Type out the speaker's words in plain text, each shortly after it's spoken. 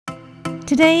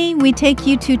Today, we take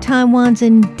you to Taiwan's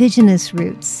indigenous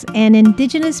roots and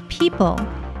indigenous people.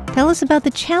 Tell us about the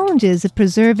challenges of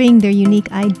preserving their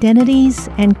unique identities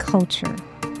and culture.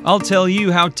 I'll tell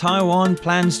you how Taiwan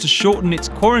plans to shorten its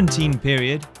quarantine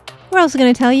period. We're also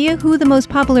going to tell you who the most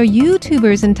popular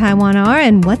YouTubers in Taiwan are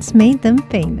and what's made them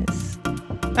famous.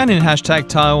 And in Hashtag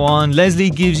Taiwan, Leslie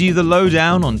gives you the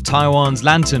lowdown on Taiwan's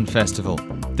Lantern Festival.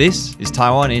 This is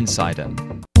Taiwan Insider.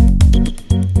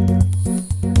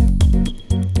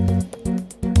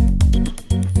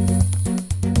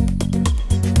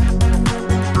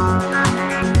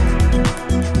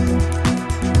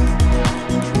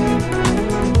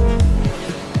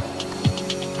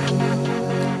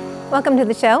 Welcome to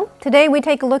the show. Today we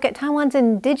take a look at Taiwan's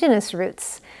indigenous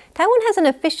roots. Taiwan has an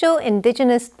official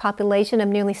indigenous population of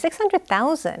nearly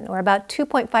 600,000, or about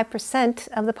 2.5%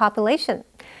 of the population.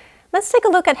 Let's take a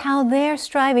look at how they're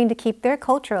striving to keep their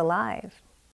culture alive.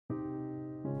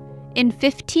 In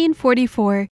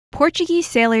 1544, Portuguese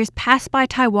sailors passed by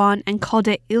Taiwan and called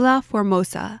it Ilha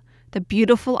Formosa, the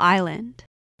beautiful island.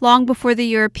 Long before the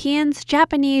Europeans,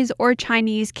 Japanese, or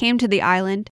Chinese came to the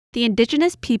island, the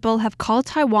indigenous people have called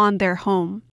Taiwan their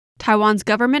home. Taiwan's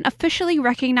government officially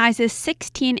recognizes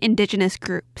 16 indigenous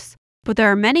groups, but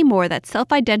there are many more that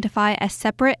self-identify as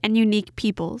separate and unique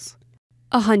peoples.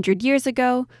 100 years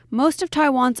ago, most of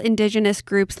Taiwan's indigenous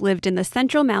groups lived in the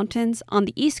Central Mountains, on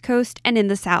the East Coast, and in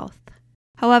the South.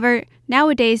 However,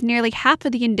 nowadays nearly half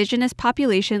of the indigenous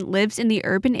population lives in the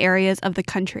urban areas of the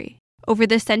country. Over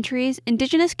the centuries,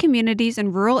 indigenous communities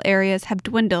in rural areas have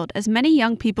dwindled as many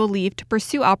young people leave to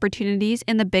pursue opportunities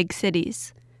in the big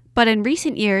cities. But in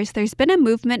recent years, there's been a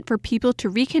movement for people to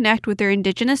reconnect with their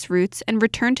indigenous roots and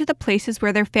return to the places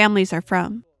where their families are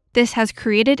from. This has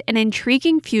created an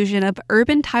intriguing fusion of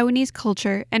urban Taiwanese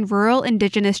culture and rural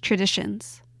indigenous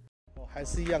traditions.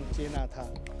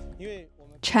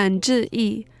 Chen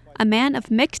Zhiyi, a man of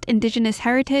mixed indigenous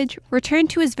heritage, returned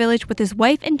to his village with his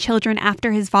wife and children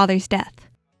after his father's death.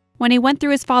 When he went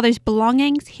through his father's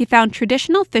belongings, he found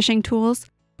traditional fishing tools,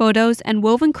 photos, and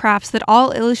woven crafts that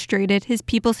all illustrated his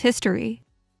people's history.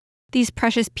 These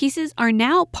precious pieces are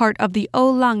now part of the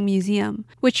Olang Museum,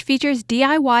 which features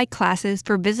DIY classes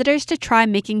for visitors to try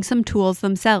making some tools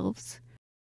themselves.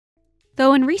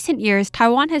 Though in recent years,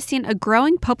 Taiwan has seen a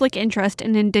growing public interest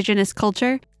in indigenous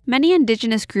culture, many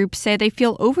indigenous groups say they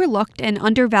feel overlooked and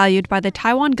undervalued by the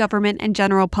Taiwan government and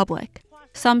general public.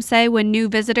 Some say when new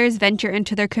visitors venture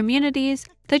into their communities,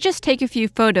 they just take a few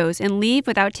photos and leave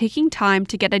without taking time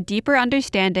to get a deeper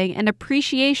understanding and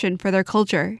appreciation for their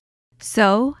culture.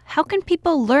 So, how can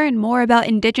people learn more about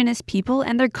indigenous people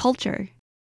and their culture?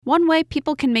 One way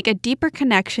people can make a deeper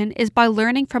connection is by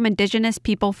learning from indigenous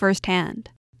people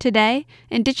firsthand. Today,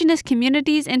 indigenous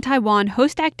communities in Taiwan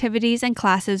host activities and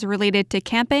classes related to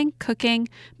camping, cooking,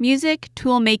 music,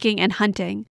 tool making, and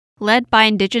hunting, led by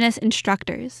indigenous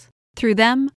instructors. Through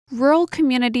them, rural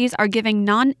communities are giving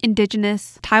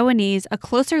non-indigenous Taiwanese a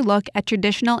closer look at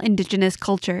traditional indigenous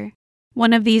culture.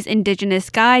 One of these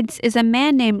indigenous guides is a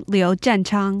man named Liao,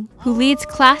 who leads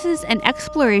classes and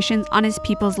explorations on his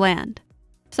people's land.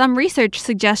 Some research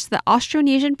suggests that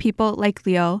Austronesian people like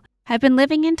Liao have been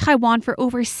living in Taiwan for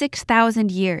over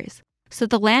 6,000 years, so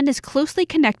the land is closely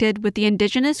connected with the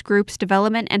indigenous group's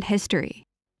development and history.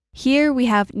 Here we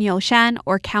have Niushan,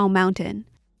 or Cow Mountain.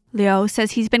 Liao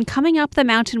says he's been coming up the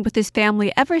mountain with his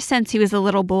family ever since he was a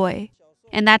little boy.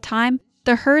 In that time,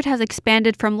 the herd has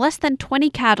expanded from less than 20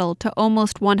 cattle to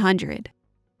almost 100.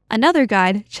 Another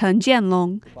guide, Chen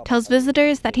Jianlong, tells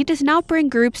visitors that he does not bring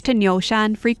groups to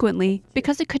Niushan frequently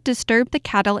because it could disturb the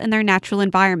cattle in their natural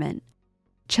environment.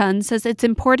 Chen says it's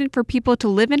important for people to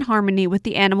live in harmony with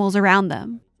the animals around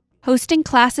them. Hosting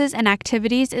classes and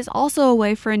activities is also a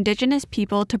way for indigenous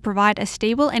people to provide a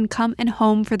stable income and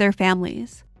home for their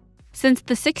families. Since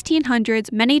the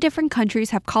 1600s, many different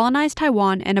countries have colonized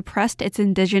Taiwan and oppressed its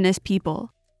indigenous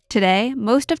people. Today,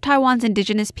 most of Taiwan's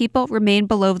indigenous people remain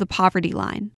below the poverty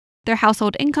line. Their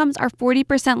household incomes are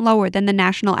 40% lower than the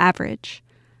national average.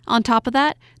 On top of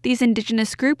that, these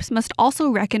indigenous groups must also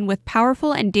reckon with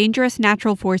powerful and dangerous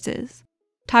natural forces.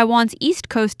 Taiwan's east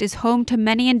coast is home to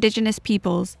many indigenous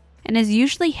peoples and is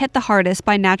usually hit the hardest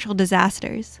by natural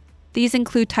disasters. These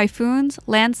include typhoons,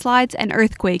 landslides, and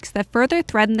earthquakes that further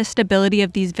threaten the stability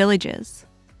of these villages.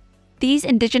 These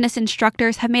indigenous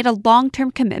instructors have made a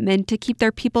long-term commitment to keep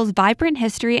their people's vibrant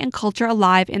history and culture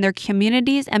alive in their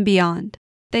communities and beyond.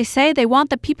 They say they want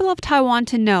the people of Taiwan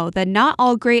to know that not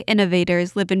all great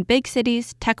innovators live in big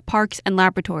cities, tech parks, and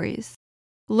laboratories.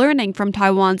 Learning from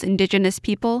Taiwan's indigenous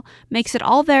people makes it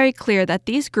all very clear that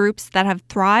these groups that have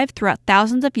thrived throughout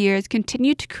thousands of years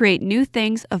continue to create new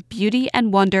things of beauty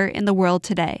and wonder in the world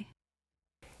today.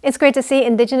 It's great to see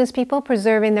Indigenous people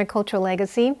preserving their cultural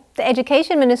legacy. The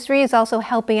Education Ministry is also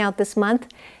helping out this month.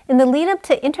 In the lead up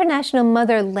to International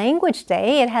Mother Language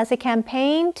Day, it has a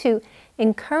campaign to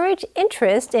encourage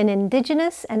interest in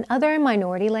Indigenous and other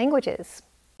minority languages.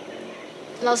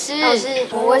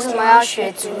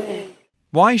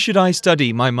 Why should I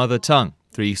study my mother tongue?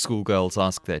 3 schoolgirls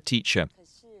ask their teacher.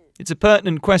 It's a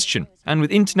pertinent question, and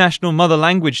with International Mother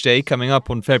Language Day coming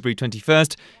up on February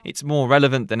 21st, it's more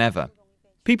relevant than ever.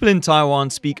 People in Taiwan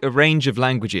speak a range of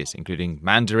languages, including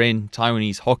Mandarin,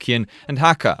 Taiwanese Hokkien, and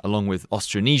Hakka, along with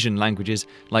Austronesian languages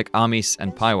like Amis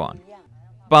and Paiwan.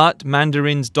 But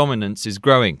Mandarin's dominance is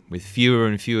growing, with fewer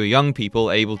and fewer young people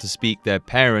able to speak their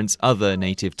parents' other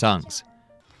native tongues.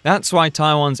 That's why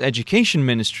Taiwan's Education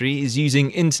Ministry is using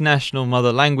International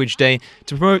Mother Language Day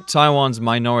to promote Taiwan's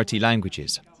minority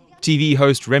languages. TV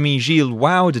host Remy Gilles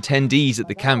wowed attendees at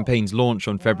the campaign's launch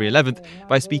on February 11th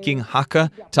by speaking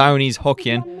Hakka, Taiwanese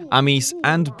Hokkien, Amis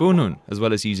and Bunun, as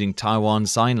well as using Taiwan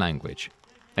Sign Language.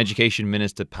 Education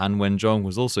Minister Pan Wen-jong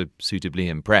was also suitably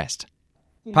impressed.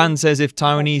 Pan says if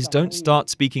Taiwanese don't start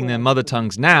speaking their mother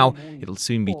tongues now, it'll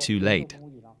soon be too late.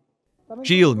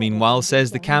 Gilles, meanwhile,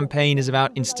 says the campaign is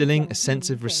about instilling a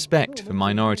sense of respect for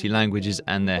minority languages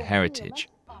and their heritage.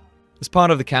 As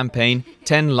part of the campaign,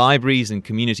 10 libraries and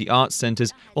community arts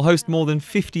centres will host more than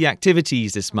 50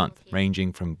 activities this month,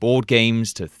 ranging from board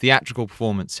games to theatrical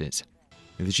performances.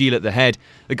 With Gilles at the head,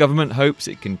 the government hopes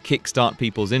it can kickstart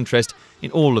people's interest in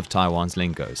all of Taiwan's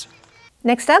lingos.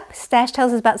 Next up, Stash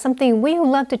tells us about something we who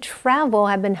love to travel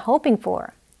have been hoping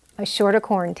for: a shorter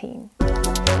quarantine.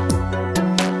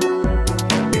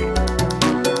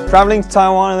 Travelling to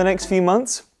Taiwan in the next few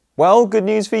months? Well, good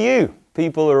news for you.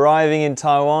 People arriving in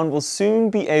Taiwan will soon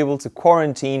be able to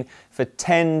quarantine for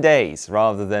 10 days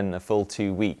rather than a full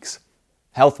 2 weeks.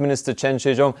 Health Minister Chen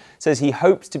Shih-chung says he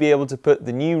hopes to be able to put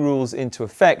the new rules into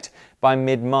effect by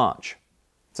mid-March.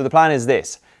 So the plan is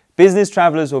this: business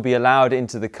travellers will be allowed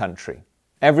into the country.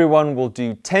 Everyone will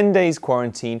do 10 days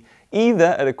quarantine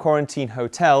either at a quarantine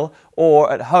hotel or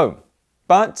at home.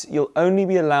 But you'll only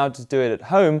be allowed to do it at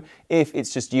home if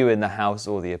it's just you in the house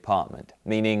or the apartment,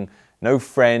 meaning no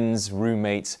friends,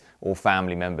 roommates, or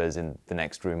family members in the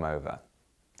next room over.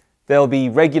 There'll be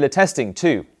regular testing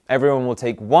too. Everyone will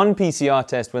take 1 PCR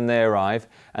test when they arrive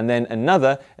and then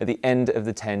another at the end of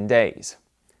the 10 days.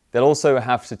 They'll also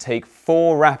have to take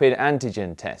 4 rapid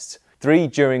antigen tests, 3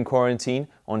 during quarantine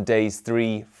on days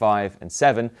 3, 5, and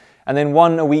 7, and then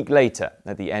 1 a week later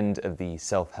at the end of the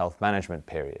self-health management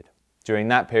period. During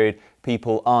that period,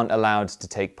 people aren't allowed to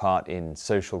take part in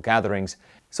social gatherings.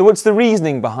 So what's the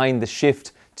reasoning behind the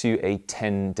shift to a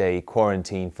 10-day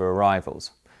quarantine for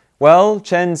arrivals? Well,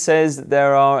 Chen says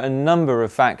there are a number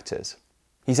of factors.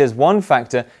 He says one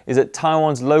factor is that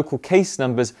Taiwan's local case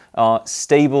numbers are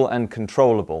stable and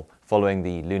controllable following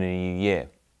the Lunar New Year.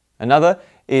 Another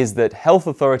is that health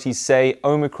authorities say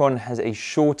Omicron has a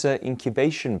shorter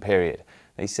incubation period.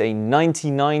 They say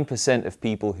 99% of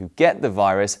people who get the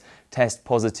virus test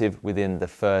positive within the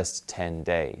first 10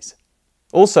 days.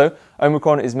 Also,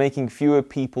 Omicron is making fewer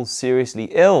people seriously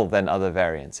ill than other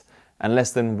variants, and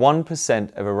less than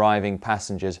 1% of arriving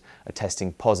passengers are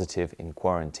testing positive in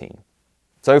quarantine.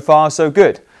 So far, so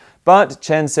good. But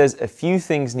Chen says a few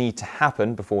things need to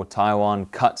happen before Taiwan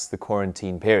cuts the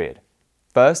quarantine period.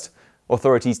 First,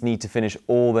 authorities need to finish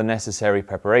all the necessary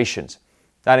preparations.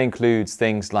 That includes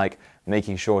things like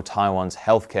making sure Taiwan's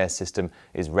healthcare system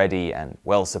is ready and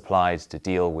well supplied to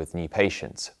deal with new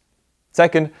patients.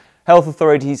 Second, health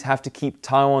authorities have to keep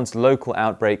Taiwan's local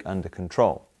outbreak under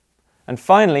control. And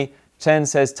finally, Chen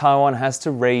says Taiwan has to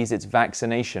raise its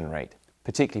vaccination rate,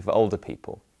 particularly for older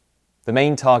people. The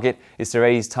main target is to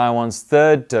raise Taiwan's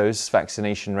 3rd dose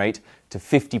vaccination rate to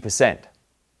 50%.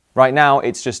 Right now,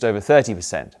 it's just over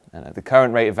 30%, and at the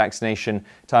current rate of vaccination,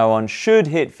 Taiwan should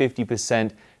hit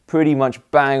 50% pretty much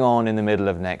bang on in the middle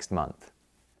of next month.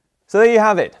 So there you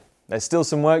have it. There's still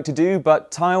some work to do,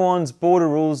 but Taiwan's border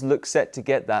rules look set to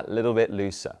get that little bit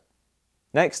looser.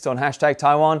 Next on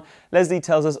 #Taiwan, Leslie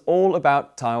tells us all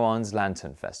about Taiwan's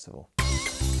Lantern Festival.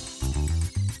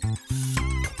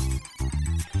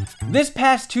 This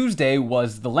past Tuesday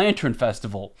was the Lantern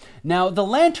Festival. Now, the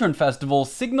Lantern Festival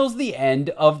signals the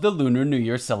end of the Lunar New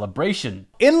Year celebration.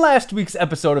 In last week's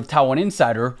episode of Taiwan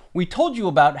Insider, we told you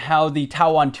about how the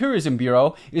Taiwan Tourism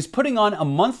Bureau is putting on a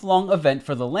month-long event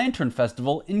for the Lantern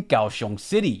Festival in Kaohsiung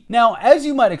City. Now, as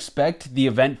you might expect, the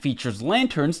event features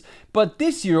lanterns, but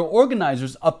this year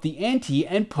organizers upped the ante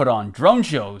and put on drone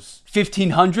shows.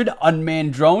 1,500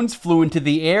 unmanned drones flew into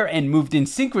the air and moved in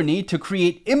synchrony to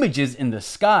create images in the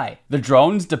sky. The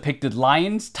drones depicted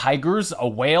lions, tigers, a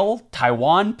whale,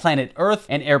 Taiwan, planet Earth,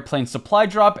 an airplane supply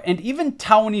drop, and even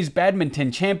Taiwanese badminton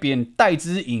champion Dai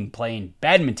Ziying playing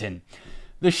badminton.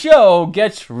 The show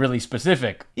gets really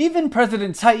specific. Even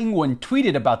President Tsai Ing-wen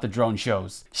tweeted about the drone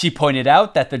shows. She pointed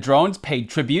out that the drones paid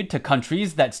tribute to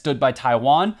countries that stood by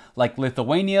Taiwan, like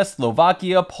Lithuania,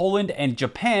 Slovakia, Poland, and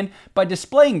Japan, by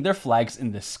displaying their flags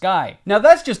in the sky. Now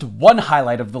that's just one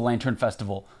highlight of the Lantern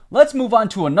Festival. Let's move on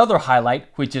to another highlight,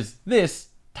 which is this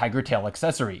tiger tail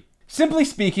accessory. Simply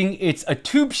speaking, it's a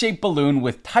tube-shaped balloon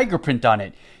with tiger print on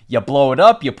it. You blow it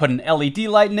up, you put an LED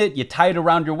light in it, you tie it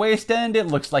around your waist, and it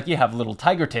looks like you have a little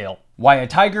tiger tail. Why a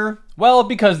tiger? Well,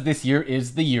 because this year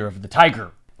is the year of the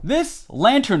tiger. This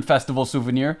Lantern Festival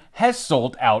souvenir has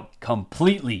sold out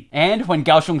completely. And when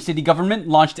Kaohsiung City government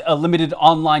launched a limited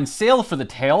online sale for the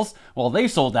tails, well, they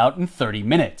sold out in 30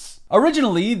 minutes.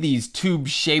 Originally, these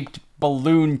tube-shaped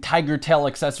balloon tiger tail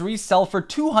accessories sell for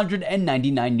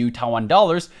 299 new Taiwan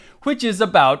dollars, which is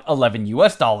about 11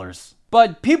 US dollars.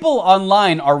 But people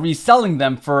online are reselling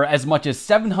them for as much as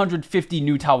 750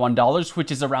 new Taiwan dollars,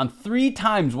 which is around 3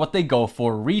 times what they go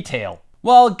for retail.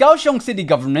 While Kaohsiung City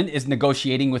government is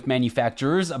negotiating with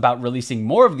manufacturers about releasing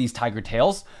more of these tiger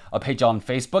tails, a page on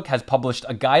Facebook has published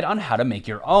a guide on how to make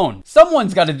your own.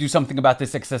 Someone's got to do something about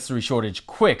this accessory shortage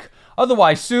quick.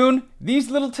 Otherwise soon,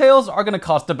 these little tails are going to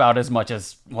cost about as much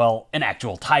as, well, an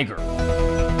actual tiger.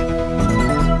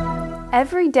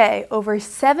 Every day, over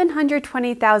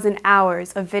 720,000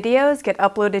 hours of videos get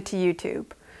uploaded to YouTube.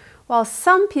 While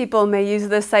some people may use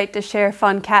this site to share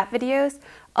fun cat videos,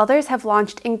 others have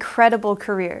launched incredible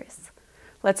careers.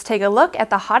 Let's take a look at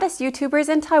the hottest YouTubers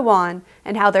in Taiwan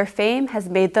and how their fame has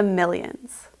made them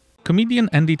millions. Comedian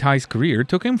Andy Tai's career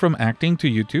took him from acting to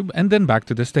YouTube and then back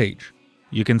to the stage.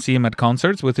 You can see him at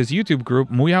concerts with his YouTube group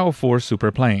Muyao 4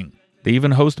 Super Playing. They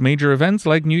even host major events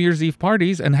like New Year's Eve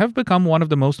parties and have become one of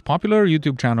the most popular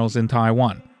YouTube channels in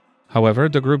Taiwan. However,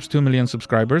 the group's 2 million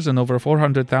subscribers and over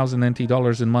 400,000 NT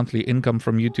dollars in monthly income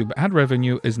from YouTube ad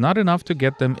revenue is not enough to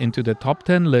get them into the top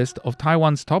 10 list of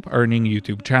Taiwan's top-earning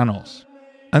YouTube channels.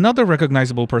 Another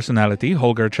recognizable personality,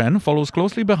 Holger Chen, follows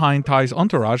closely behind Tai's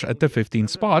entourage at the 15th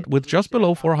spot with just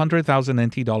below 400,000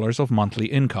 NT dollars of monthly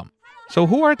income. So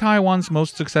who are Taiwan's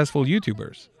most successful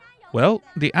YouTubers? Well,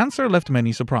 the answer left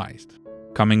many surprised.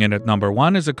 Coming in at number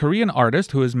 1 is a Korean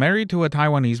artist who is married to a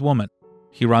Taiwanese woman.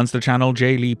 He runs the channel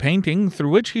J. Lee Painting, through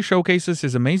which he showcases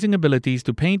his amazing abilities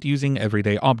to paint using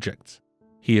everyday objects.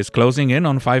 He is closing in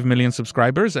on 5 million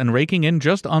subscribers and raking in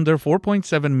just under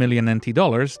 4.7 million NT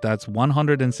dollars, that's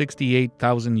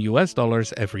 168,000 US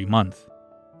dollars every month.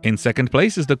 In second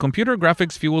place is the computer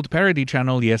graphics-fueled parody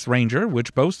channel Yes Ranger,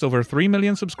 which boasts over 3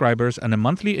 million subscribers and a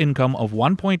monthly income of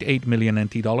 1.8 million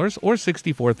NT dollars or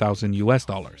 64,000 US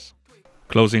dollars.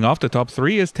 Closing off the top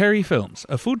 3 is Terry Films,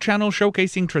 a food channel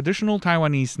showcasing traditional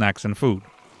Taiwanese snacks and food.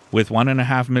 With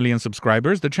 1.5 million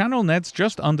subscribers, the channel nets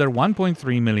just under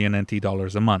 1.3 million NT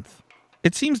dollars a month.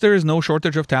 It seems there is no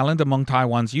shortage of talent among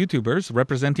Taiwan's YouTubers,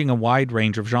 representing a wide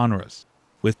range of genres.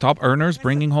 With top earners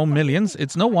bringing home millions,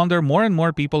 it's no wonder more and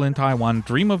more people in Taiwan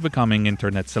dream of becoming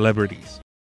internet celebrities.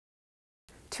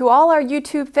 To all our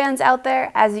YouTube fans out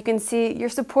there, as you can see, your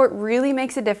support really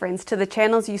makes a difference to the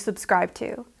channels you subscribe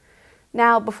to.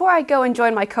 Now, before I go and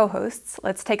join my co-hosts,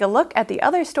 let's take a look at the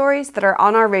other stories that are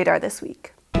on our radar this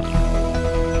week.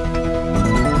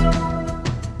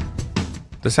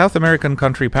 The South American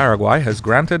country Paraguay has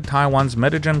granted Taiwan's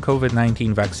Medigen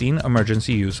COVID-19 vaccine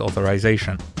emergency use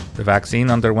authorization. The vaccine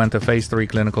underwent a phase 3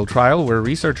 clinical trial where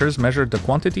researchers measured the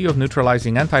quantity of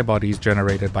neutralizing antibodies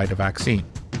generated by the vaccine.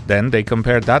 Then they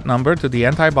compared that number to the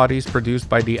antibodies produced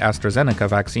by the AstraZeneca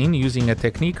vaccine using a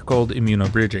technique called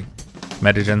immunobridging.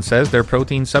 Medigen says their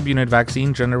protein subunit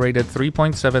vaccine generated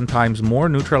 3.7 times more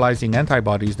neutralizing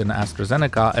antibodies than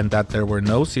AstraZeneca and that there were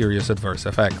no serious adverse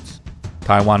effects.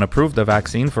 Taiwan approved the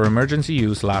vaccine for emergency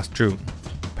use last June.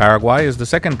 Paraguay is the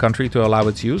second country to allow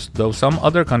its use, though some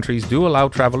other countries do allow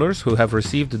travelers who have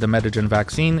received the Medigen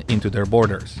vaccine into their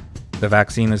borders. The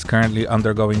vaccine is currently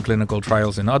undergoing clinical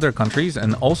trials in other countries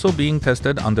and also being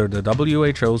tested under the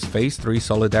WHO's Phase 3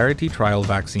 Solidarity Trial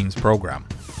Vaccines program.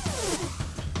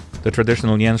 The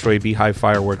traditional Yanshui Beehive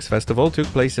Fireworks Festival took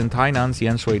place in Tainan's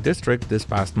Yanshui district this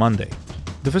past Monday.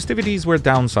 The festivities were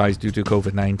downsized due to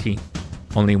COVID-19.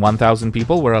 Only 1,000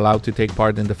 people were allowed to take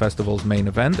part in the festival's main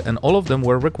event, and all of them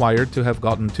were required to have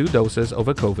gotten 2 doses of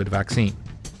a COVID vaccine.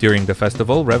 During the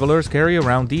festival, revelers carry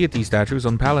around deity statues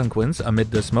on palanquins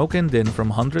amid the smoke and din from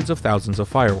hundreds of thousands of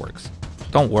fireworks.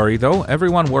 Don't worry though,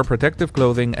 everyone wore protective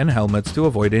clothing and helmets to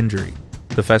avoid injury.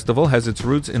 The festival has its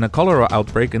roots in a cholera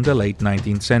outbreak in the late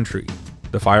 19th century.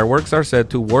 The fireworks are said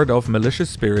to ward off malicious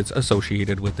spirits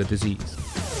associated with the disease.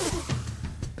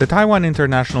 The Taiwan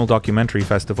International Documentary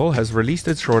Festival has released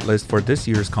its shortlist for this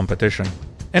year's competition.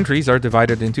 Entries are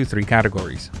divided into 3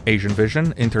 categories: Asian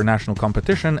Vision, International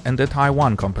Competition, and the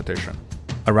Taiwan Competition.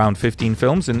 Around 15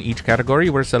 films in each category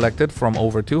were selected from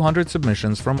over 200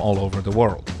 submissions from all over the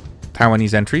world.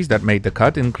 Taiwanese entries that made the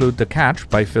cut include The Catch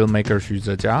by filmmaker Xu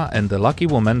Zejia and The Lucky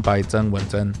Woman by Zheng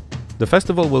Wenzhen. The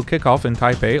festival will kick off in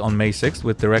Taipei on May 6th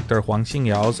with director Huang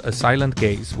Xingyao's A Silent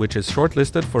Gaze, which is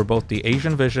shortlisted for both the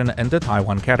Asian Vision and the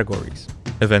Taiwan categories.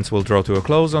 Events will draw to a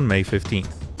close on May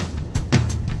 15th.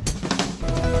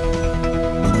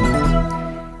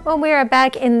 Well, we are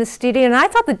back in the studio, and I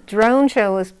thought the drone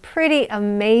show was pretty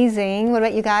amazing. What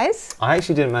about you guys? I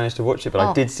actually didn't manage to watch it, but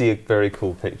I did see a very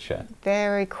cool picture.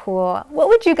 Very cool. What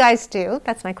would you guys do,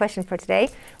 that's my question for today,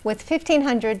 with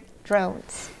 1,500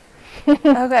 drones?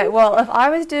 Okay, well, if I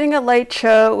was doing a light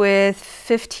show with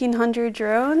 1,500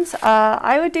 drones,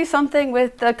 I would do something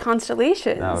with the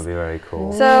constellations. That would be very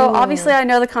cool. So obviously I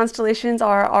know the constellations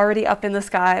are already up in the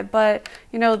sky, but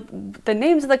you know, the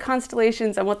names of the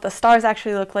constellations and what the stars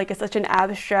actually look like is such an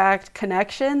abstract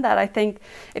connection that I think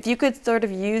if you could sort of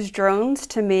use drones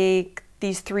to make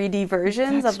these 3D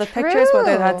versions of the pictures,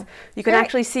 whether that's, you can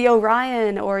actually see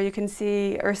Orion, or you can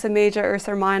see Ursa Major,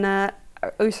 Ursa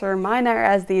Minor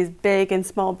as these big and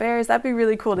small bears. That'd be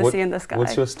really cool to see in the sky.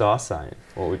 What's your star sign?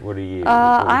 What are you?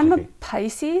 I'm a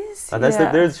Pisces.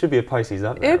 There should be a Pisces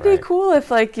up there. It'd be cool if,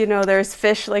 like, you know, there's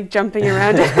fish like jumping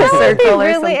around in a circle or something. That would be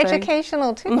really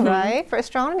educational too, right? For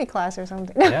astronomy class or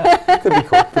something. Yeah, could be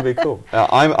cool. Could be cool.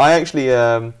 I actually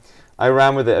I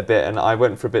ran with it a bit, and I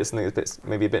went for something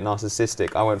maybe a bit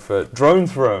narcissistic. I went for drone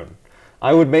throne.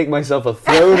 I would make myself a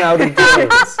throne out of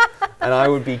drones, and I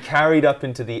would be carried up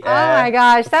into the air. Oh my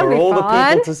gosh, that would be for all fun.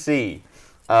 the people to see.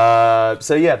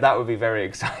 So yeah, that would be very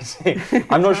exciting.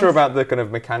 I'm not sure about the kind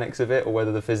of mechanics of it or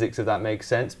whether the physics of that makes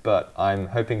sense, but I'm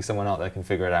hoping someone out there can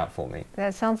figure it out for me.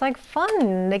 That sounds like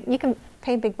fun. Like, you can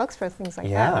pay big bucks for things like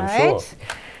that, right? Yeah, I'm sure.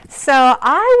 So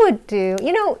I would do,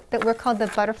 you know, that we're called the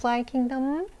Butterfly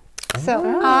Kingdom.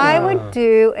 So I would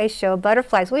do a show of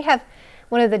butterflies. We have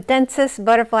one of the densest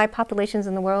butterfly populations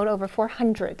in the world, over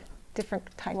 400 different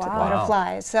types of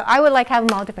butterflies. So I would like have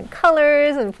them all different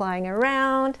colors and flying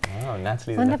around. Oh,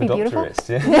 Natalie the Wouldn't that be beautiful?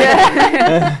 lepidopterist.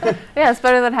 Yeah. Yeah, it's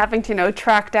better than having to, you know,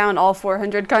 track down all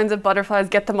 400 kinds of butterflies,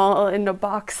 get them all in a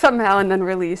box somehow, and then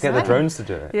release. Get the drones to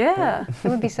do it. Yeah. It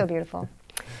would be so beautiful.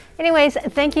 Anyways,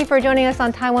 thank you for joining us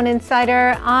on Taiwan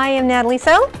Insider. I am Natalie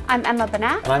Tso. I'm Emma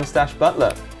Banat. And I'm Staś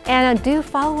Butler. And do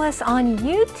follow us on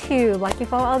YouTube, like you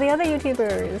follow all the other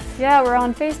YouTubers. Yeah, we're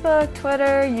on Facebook,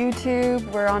 Twitter, YouTube.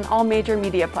 We're on all major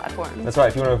media platforms. That's right.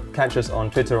 If you want to catch us on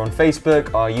Twitter or on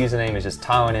Facebook, our username is just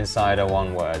Taiwan Insider,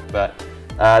 one word. But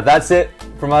that's it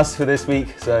from us for this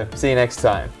week. So see you next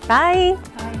time. Bye.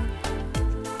 Bye.